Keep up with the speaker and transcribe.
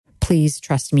please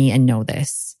trust me and know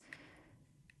this.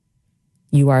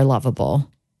 You are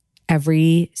lovable.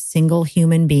 Every single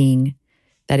human being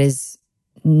that is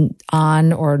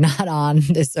on or not on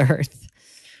this earth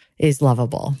is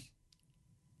lovable.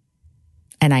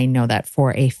 And I know that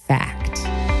for a fact.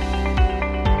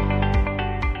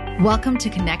 Welcome to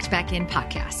Connect Back In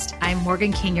podcast. I'm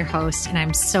Morgan King, your host, and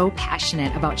I'm so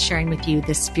passionate about sharing with you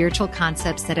the spiritual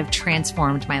concepts that have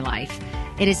transformed my life.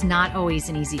 It is not always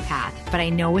an easy path, but I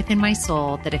know within my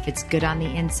soul that if it's good on the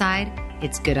inside,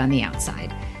 it's good on the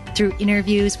outside. Through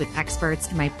interviews with experts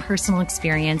and my personal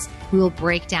experience, we will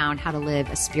break down how to live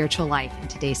a spiritual life in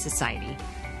today's society.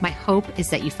 My hope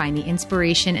is that you find the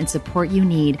inspiration and support you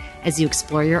need as you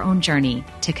explore your own journey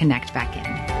to connect back in.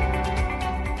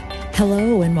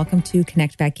 Hello, and welcome to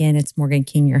Connect Back In. It's Morgan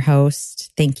King, your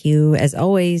host. Thank you, as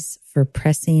always, for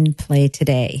pressing play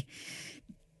today.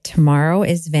 Tomorrow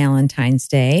is Valentine's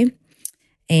Day.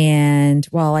 And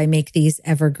while I make these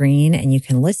evergreen and you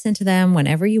can listen to them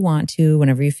whenever you want to,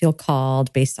 whenever you feel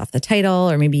called based off the title,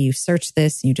 or maybe you searched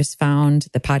this and you just found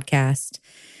the podcast.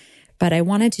 But I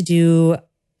wanted to do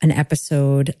an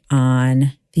episode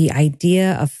on the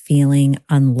idea of feeling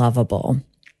unlovable,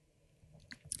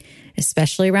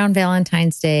 especially around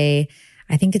Valentine's Day.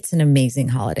 I think it's an amazing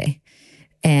holiday.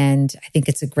 And I think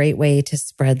it's a great way to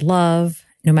spread love,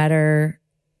 no matter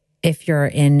if you're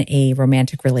in a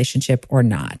romantic relationship or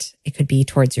not. It could be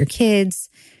towards your kids,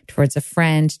 towards a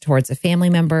friend, towards a family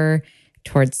member,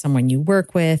 towards someone you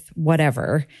work with,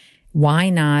 whatever. Why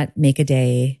not make a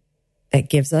day that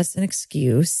gives us an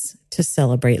excuse to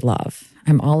celebrate love?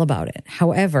 I'm all about it.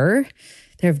 However,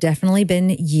 there have definitely been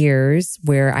years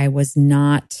where I was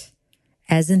not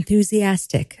as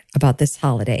enthusiastic about this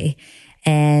holiday.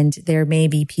 And there may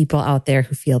be people out there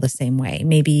who feel the same way.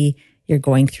 Maybe you're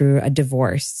going through a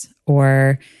divorce,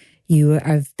 or you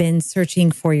have been searching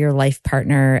for your life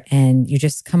partner and you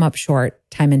just come up short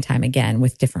time and time again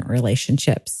with different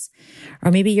relationships. Or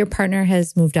maybe your partner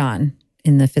has moved on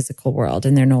in the physical world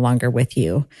and they're no longer with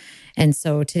you. And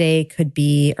so today could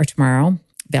be, or tomorrow,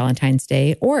 Valentine's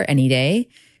Day, or any day,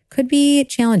 could be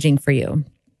challenging for you.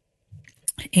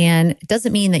 And it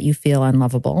doesn't mean that you feel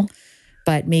unlovable,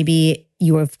 but maybe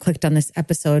you have clicked on this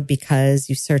episode because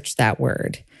you searched that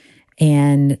word.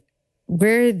 And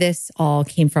where this all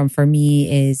came from for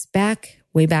me is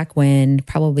way back when,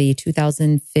 probably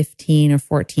 2015 or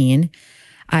 14,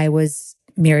 I was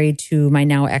married to my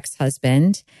now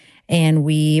ex-husband, and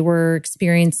we were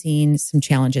experiencing some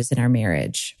challenges in our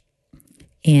marriage.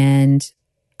 And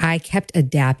I kept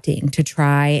adapting to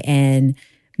try and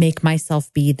make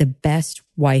myself be the best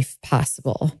wife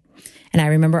possible. And I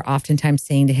remember oftentimes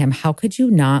saying to him, how could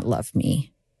you not love me?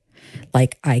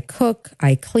 Like, I cook,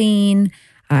 I clean,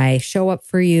 I show up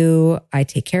for you, I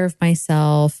take care of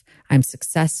myself, I'm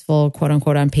successful, quote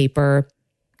unquote, on paper.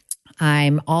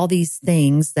 I'm all these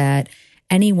things that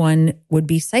anyone would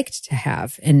be psyched to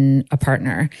have in a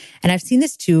partner. And I've seen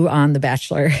this too on The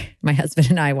Bachelor. My husband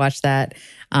and I watch that.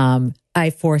 I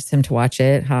force him to watch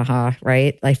it. Haha,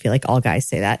 right? I feel like all guys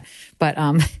say that. But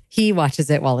he watches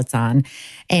it while it's on.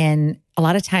 And a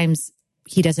lot of times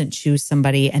he doesn't choose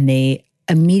somebody and they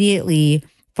immediately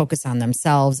focus on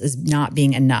themselves as not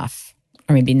being enough,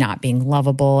 or maybe not being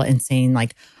lovable, and saying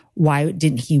like, why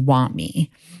didn't he want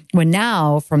me? When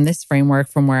now, from this framework,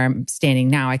 from where I'm standing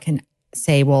now, I can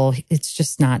say, well, it's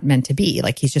just not meant to be.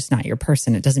 Like, he's just not your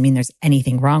person. It doesn't mean there's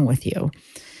anything wrong with you.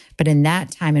 But in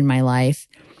that time in my life,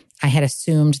 I had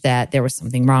assumed that there was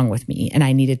something wrong with me and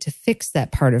I needed to fix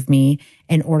that part of me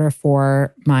in order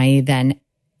for my then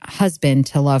husband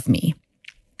to love me.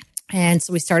 And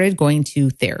so we started going to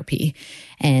therapy,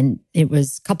 and it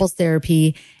was couples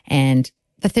therapy. And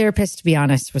the therapist, to be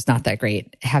honest, was not that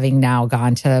great, having now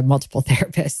gone to multiple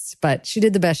therapists, but she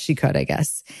did the best she could, I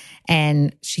guess.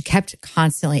 And she kept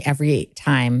constantly, every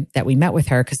time that we met with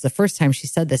her, because the first time she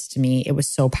said this to me, it was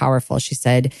so powerful. She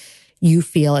said, you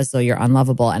feel as though you're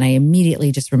unlovable. And I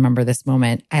immediately just remember this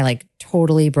moment. I like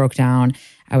totally broke down.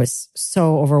 I was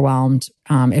so overwhelmed.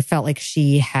 It felt like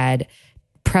she had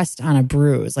pressed on a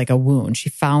bruise, like a wound. She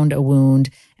found a wound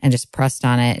and just pressed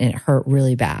on it, and it hurt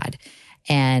really bad.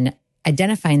 And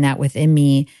identifying that within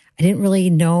me, I didn't really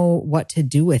know what to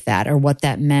do with that, or what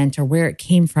that meant, or where it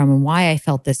came from and why I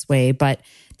felt this way. But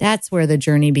that's where the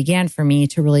journey began for me,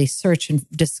 to really search and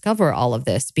discover all of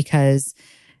this, because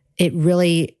it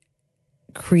really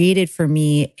created for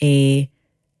me a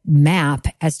map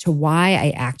as to why I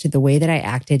acted the way that I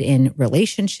acted in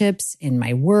relationships, in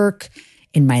my work,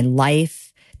 in my life.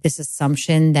 This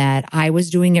assumption that I was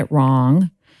doing it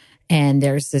wrong. And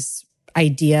there's this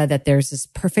idea that there's this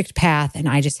perfect path and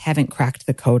I just haven't cracked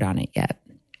the code on it yet.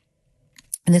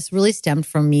 And this really stemmed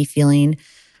from me feeling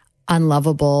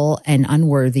unlovable and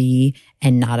unworthy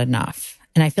and not enough.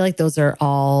 And I feel like those are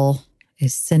all,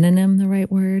 is synonym the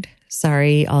right word?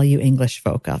 Sorry, all you English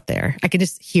folk out there. I can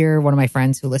just hear one of my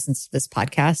friends who listens to this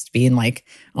podcast being like,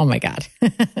 oh my God,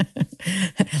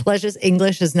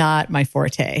 English is not my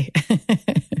forte.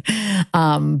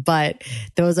 But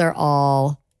those are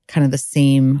all kind of the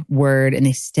same word and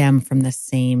they stem from the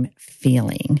same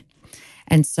feeling.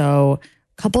 And so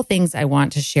a couple things I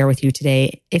want to share with you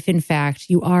today, if in fact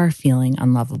you are feeling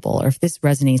unlovable or if this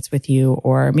resonates with you,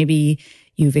 or maybe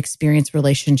you've experienced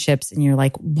relationships and you're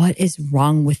like, what is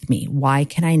wrong with me? Why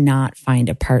can I not find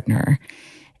a partner?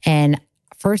 And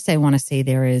first, I want to say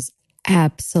there is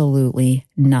absolutely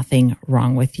nothing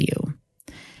wrong with you.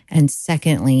 And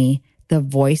secondly, the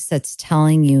voice that's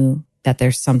telling you that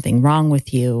there's something wrong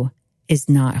with you is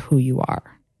not who you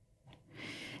are.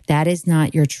 That is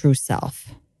not your true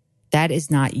self. That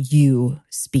is not you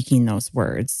speaking those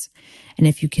words. And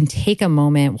if you can take a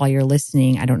moment while you're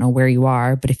listening, I don't know where you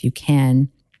are, but if you can,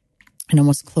 and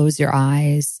almost close your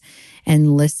eyes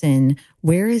and listen,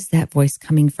 where is that voice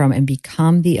coming from? And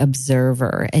become the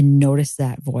observer and notice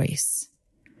that voice.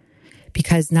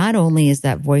 Because not only is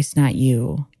that voice not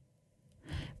you,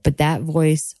 but that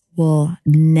voice will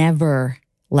never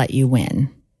let you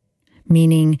win.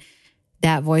 Meaning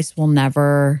that voice will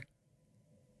never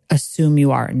assume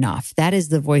you are enough. That is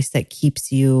the voice that keeps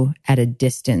you at a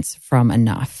distance from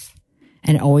enough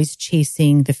and always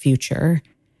chasing the future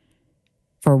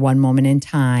for one moment in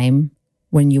time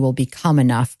when you will become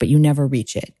enough, but you never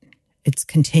reach it. It's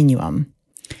continuum.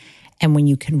 And when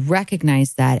you can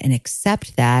recognize that and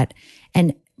accept that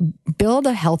and build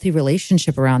a healthy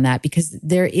relationship around that, because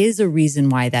there is a reason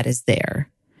why that is there.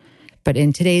 But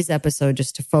in today's episode,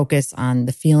 just to focus on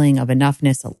the feeling of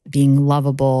enoughness, being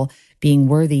lovable, being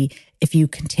worthy, if you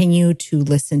continue to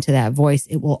listen to that voice,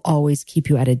 it will always keep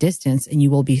you at a distance and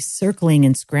you will be circling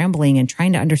and scrambling and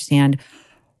trying to understand,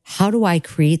 how do I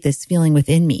create this feeling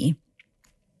within me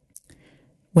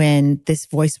when this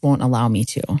voice won't allow me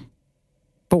to?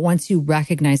 But once you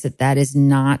recognize that that is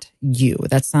not you,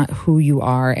 that's not who you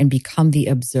are, and become the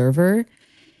observer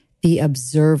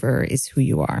is who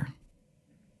you are.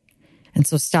 And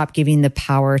so stop giving the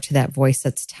power to that voice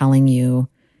that's telling you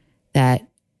that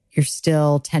you're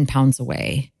still 10 pounds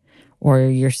away, or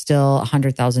you're still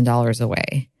 $100,000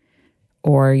 away,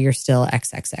 or you're still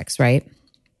XXX, right?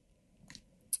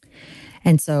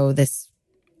 And so this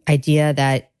idea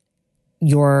that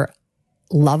your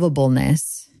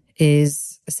lovableness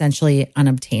is essentially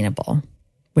unobtainable,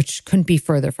 which couldn't be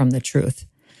further from the truth.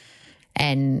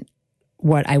 And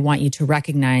what I want you to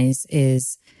recognize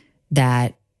is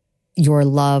that your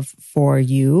love for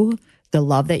you, the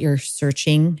love that you're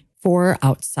searching for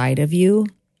outside of you,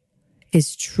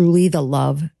 is truly the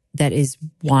love that is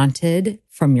wanted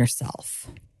from yourself.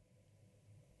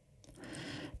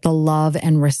 The love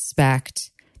and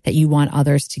respect that you want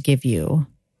others to give you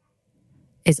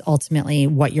is ultimately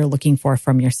what you're looking for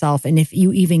from yourself. And if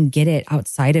you even get it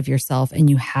outside of yourself and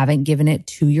you haven't given it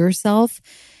to yourself,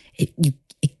 it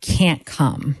can't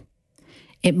come.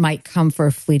 It might come for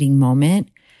a fleeting moment.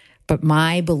 But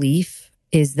my belief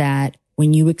is that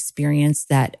when you experience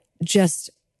that just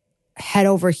head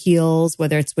over heels,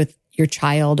 whether it's with your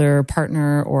child or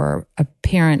partner or a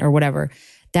parent or whatever,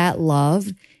 that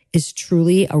love is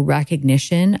truly a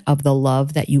recognition of the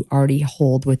love that you already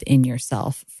hold within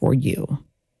yourself for you.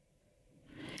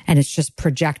 And it's just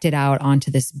projected out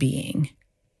onto this being.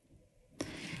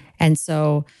 And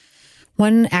so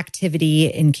one activity,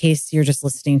 in case you're just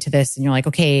listening to this and you're like,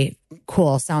 okay,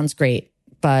 cool, sounds great,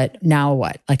 but now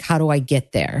what? Like, how do I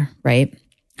get there, right?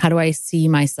 How do I see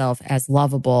myself as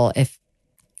lovable if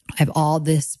I have all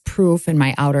this proof in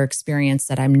my outer experience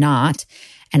that I'm not,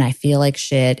 and I feel like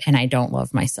shit and I don't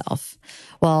love myself?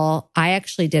 Well, I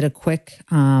actually did a quick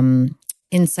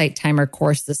Insight Timer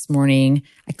course this morning.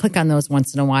 I click on those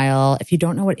once in a while. If you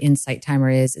don't know what Insight Timer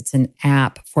is, it's an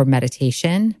app for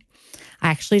meditation. I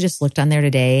actually just looked on there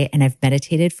today and I've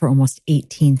meditated for almost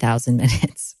 18,000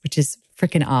 minutes, which is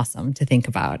freaking awesome to think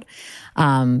about.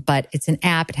 But it's an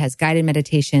app. It has guided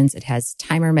meditations. It has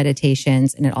timer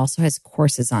meditations, and it also has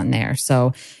courses on there.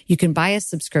 So you can buy a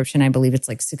subscription. I believe it's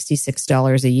like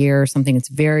 $66 a year or something. It's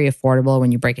very affordable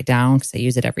when you break it down because I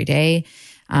use it every day.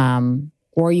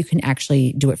 Or you can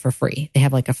actually do it for free. They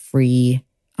have like a free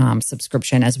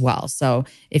subscription as well. So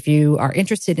if you are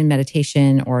interested in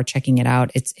meditation or checking it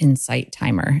out, it's Insight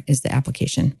Timer is the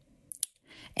application.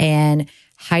 And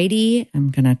Heidi, I'm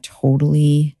going to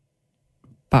totally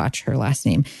botch her last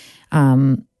name.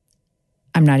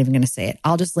 I'm not even going to say it.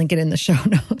 I'll just link it in the show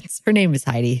notes. Her name is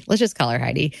Heidi. Let's just call her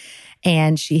Heidi.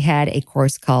 And she had a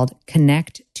course called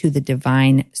Connect to the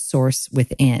Divine Source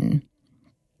Within.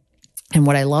 And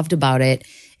what I loved about it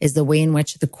is the way in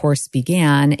which the course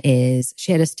began is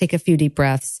she had us take a few deep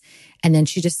breaths, and then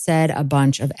she just said a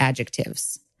bunch of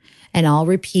adjectives. And I'll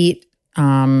repeat.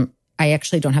 I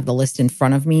actually don't have the list in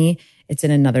front of me. It's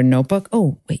in another notebook.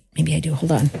 Oh, wait, maybe I do.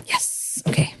 Hold on. Yes.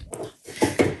 Okay.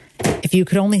 If you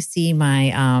could only see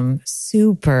my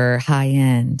super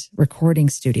high-end recording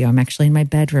studio. I'm actually in my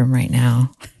bedroom right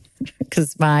now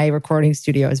because my recording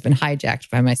studio has been hijacked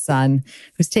by my son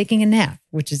who's taking a nap,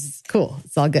 which is cool.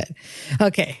 It's all good.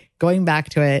 Okay, going back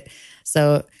to it.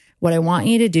 So what I want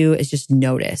you to do is just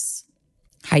notice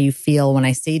how you feel when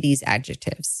I say these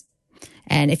adjectives.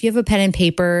 And if you have a pen and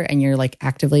paper and you're like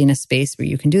actively in a space where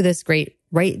you can do this, great.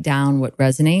 Write down what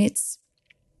resonates.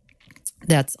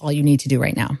 That's all you need to do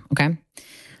right now. Okay.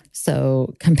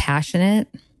 So compassionate,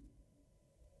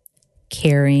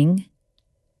 caring,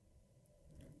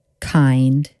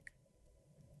 kind,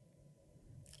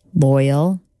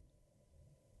 loyal,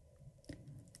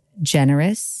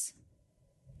 generous,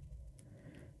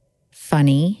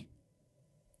 funny,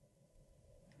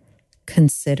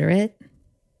 considerate,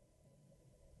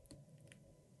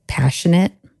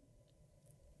 passionate,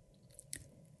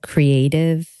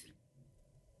 creative,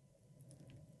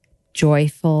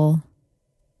 joyful,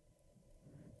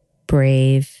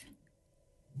 brave,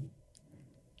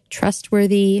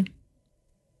 trustworthy,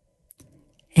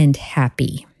 and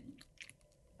happy.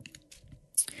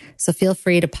 So feel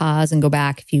free to pause and go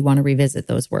back if you want to revisit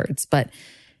those words. But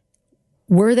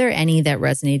were there any that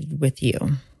resonated with you?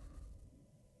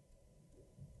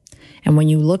 And when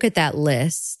you look at that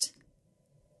list,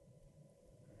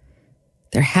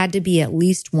 there had to be at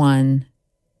least one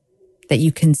that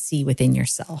you can see within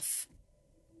yourself.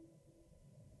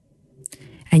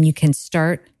 And you can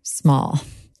start small.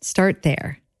 Start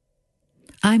there.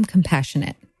 I'm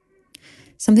compassionate.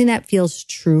 Something that feels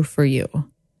true for you.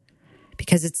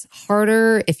 Because it's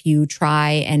harder if you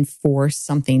try and force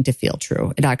something to feel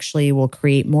true. It actually will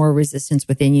create more resistance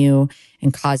within you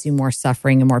and cause you more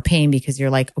suffering and more pain because you're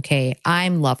like, okay,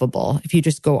 I'm lovable. If you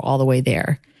just go all the way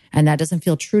there and that doesn't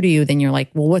feel true to you, then you're like,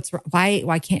 well, what's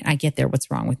why can't I get there?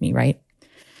 What's wrong with me, right?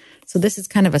 So this is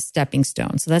kind of a stepping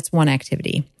stone. So that's one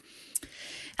activity.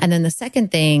 And then the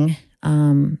second thing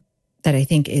that I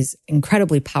think is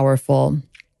incredibly powerful,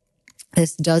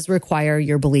 this does require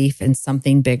your belief in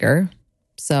something bigger.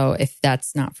 So if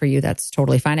that's not for you, that's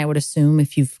totally fine. I would assume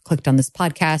if you've clicked on this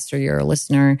podcast or you're a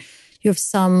listener, you have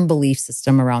some belief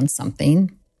system around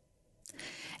something.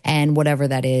 And whatever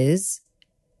that is,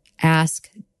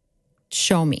 ask,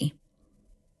 show me.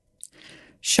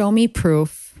 Show me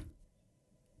proof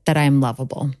that I am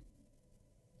lovable.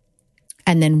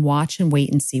 And then watch and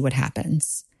wait and see what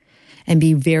happens. And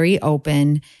be very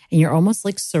open. And you're almost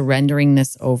like surrendering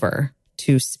this over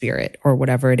to spirit or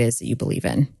whatever it is that you believe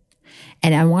in.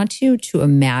 And I want you to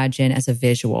imagine as a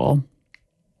visual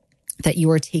that you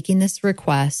are taking this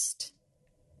request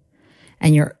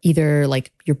and you're either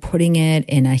like you're putting it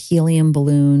in a helium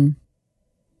balloon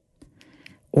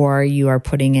or you are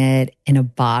putting it in a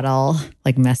bottle,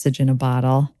 like message in a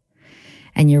bottle,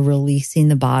 and you're releasing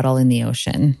the bottle in the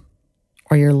ocean,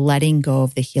 or you're letting go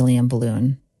of the helium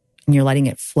balloon and you're letting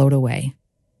it float away.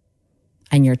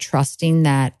 And you're trusting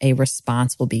that a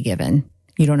response will be given.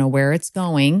 You don't know where it's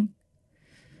going,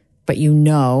 but you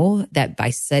know that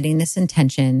by setting this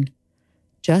intention,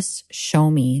 just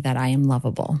show me that I am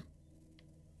lovable,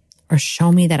 or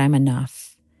show me that I'm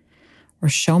enough, or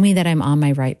show me that I'm on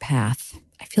my right path.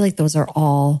 I feel like those are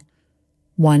all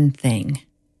one thing,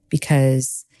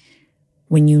 because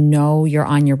when you know you're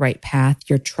on your right path,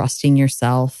 you're trusting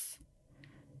yourself,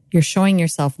 you're showing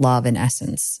yourself love in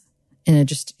essence, in a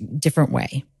just different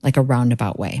way, like a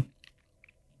roundabout way.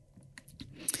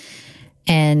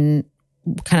 And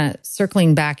kind of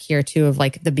circling back here too of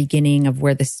like the beginning of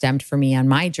where this stemmed for me on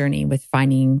my journey with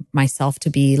finding myself to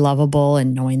be lovable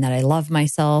and knowing that I love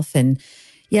myself. And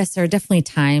yes, there are definitely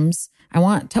times I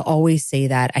want to always say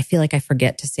that. I feel like I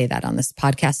forget to say that on this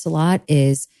podcast a lot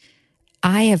is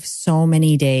I have so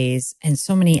many days and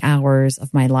so many hours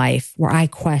of my life where I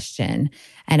question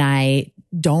and I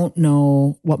don't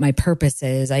know what my purpose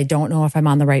is. I don't know if I'm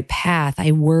on the right path.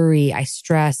 I worry, I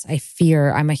stress, I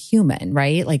fear. I'm a human,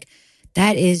 right? Like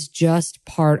that is just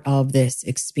part of this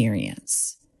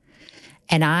experience.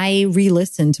 And I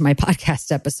re-listen to my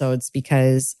podcast episodes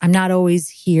because I'm not always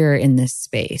here in this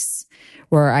space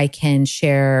where I can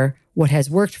share what has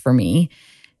worked for me.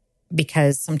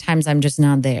 because sometimes I'm just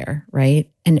not there, right?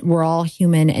 And we're all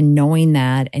human, and knowing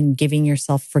that and giving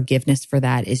yourself forgiveness for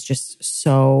that is just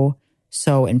so,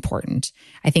 so important.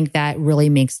 I think that really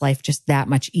makes life just that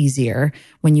much easier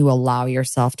when you allow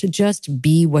yourself to just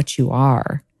be what you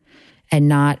are and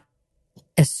not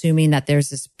assuming that there's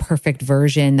this perfect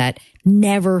version that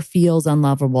never feels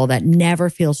unlovable, that never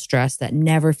feels stressed, that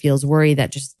never feels worried,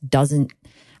 that just doesn't,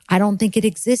 I don't think it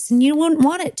exists, and you wouldn't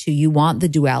want it to. You want the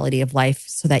duality of life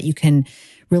so that you can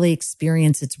really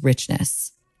experience its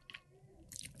richness.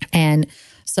 And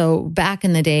so back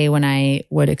in the day when I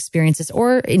would experience this,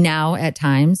 or now at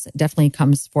times, definitely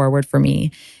comes forward for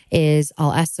me, is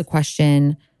I'll ask the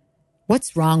question,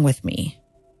 what's wrong with me?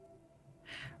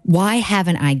 Why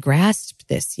haven't I grasped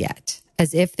this yet?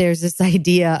 As if there's this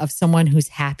idea of someone who's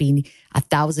happy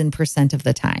 1,000% of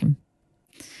the time.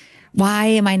 Why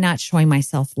am I not showing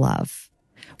myself love?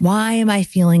 Why am I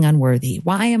feeling unworthy?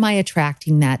 Why am I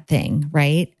attracting that thing,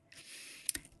 right?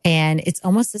 And it's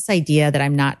almost this idea that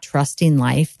I'm not trusting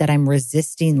life, that I'm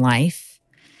resisting life,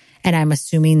 and I'm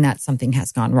assuming that something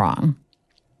has gone wrong.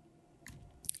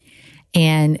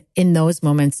 And in those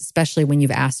moments, especially when you've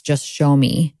asked, just show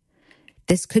me,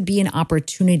 this could be an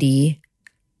opportunity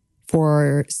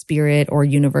for spirit or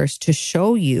universe to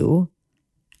show you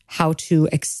how to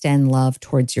extend love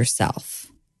towards yourself.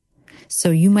 So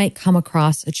you might come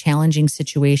across a challenging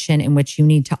situation in which you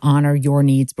need to honor your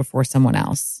needs before someone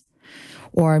else.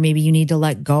 Or maybe you need to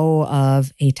let go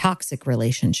of a toxic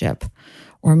relationship.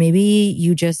 Or maybe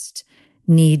you just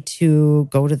need to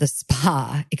go to the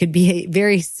spa. It could be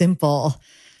very simple,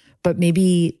 but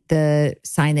maybe the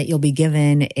sign that you'll be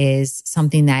given is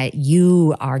something that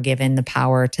you are given the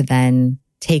power to then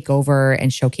take over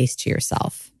and showcase to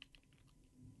yourself.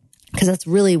 Because that's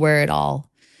really where it all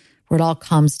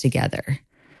comes together,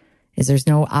 is there's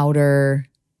no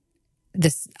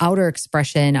this outer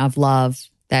expression of love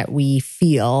that we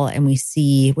feel and we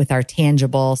see with our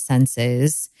tangible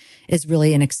senses is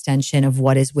really an extension of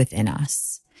what is within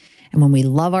us. And when we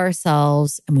love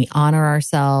ourselves and we honor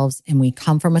ourselves and we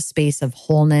come from a space of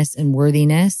wholeness and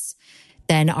worthiness,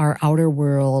 then our outer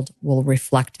world will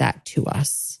reflect that to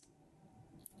us.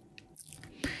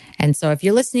 And so if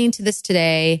you're listening to this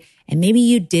today and maybe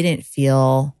you didn't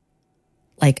feel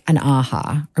like an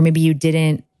aha, or maybe you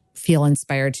didn't feel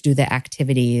inspired to do the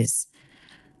activities,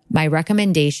 my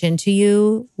recommendation to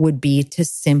you would be to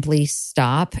simply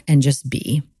stop and just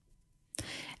be.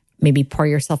 Maybe pour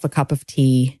yourself a cup of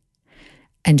tea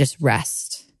and just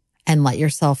rest and let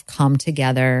yourself come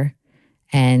together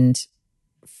and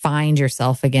find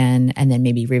yourself again, and then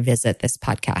maybe revisit this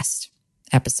podcast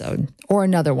episode or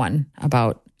another one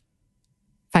about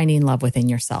finding love within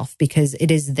yourself, because it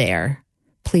is there.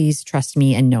 Please trust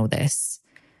me and know this.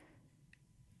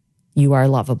 You are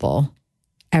lovable.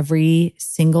 Every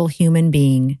single human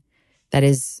being that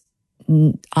is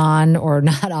on or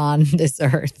not on this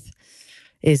earth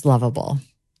is lovable.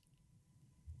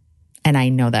 And I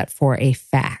know that for a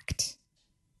fact.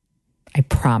 I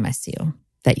promise you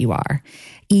that you are,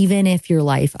 even if your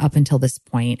life up until this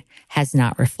point has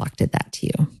not reflected that to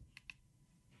you.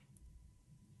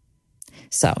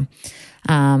 So,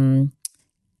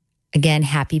 again,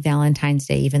 happy Valentine's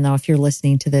Day, even though if you're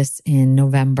listening to this in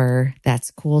November,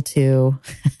 that's cool too.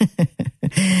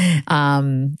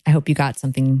 I hope you got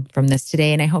something from this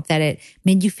today, and I hope that it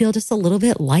made you feel just a little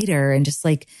bit lighter and just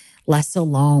like less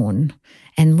alone.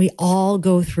 And we all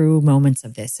go through moments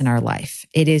of this in our life.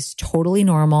 It is totally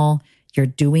normal. You're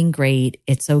doing great.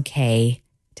 It's okay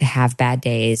to have bad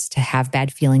days, to have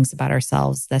bad feelings about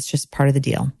ourselves. That's just part of the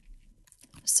deal.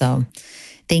 So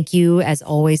thank you as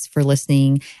always for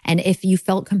listening. And if you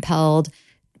felt compelled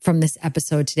from this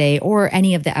episode today or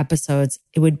any of the episodes,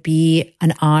 it would be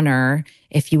an honor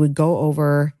if you would go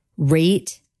over,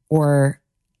 rate, or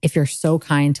if you're so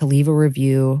kind to leave a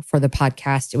review for the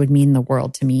podcast. It would mean the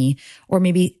world to me. Or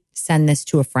maybe send this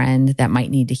to a friend that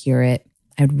might need to hear it.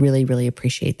 I'd really, really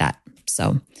appreciate that.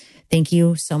 So thank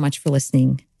you so much for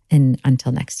listening. And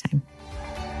until next time.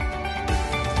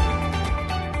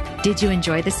 Did you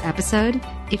enjoy this episode?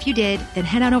 If you did, then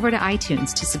head on over to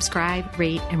iTunes to subscribe,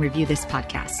 rate, and review this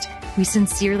podcast. We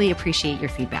sincerely appreciate your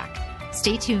feedback.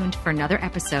 Stay tuned for another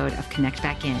episode of Connect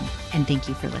Back In, and thank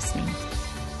you for listening.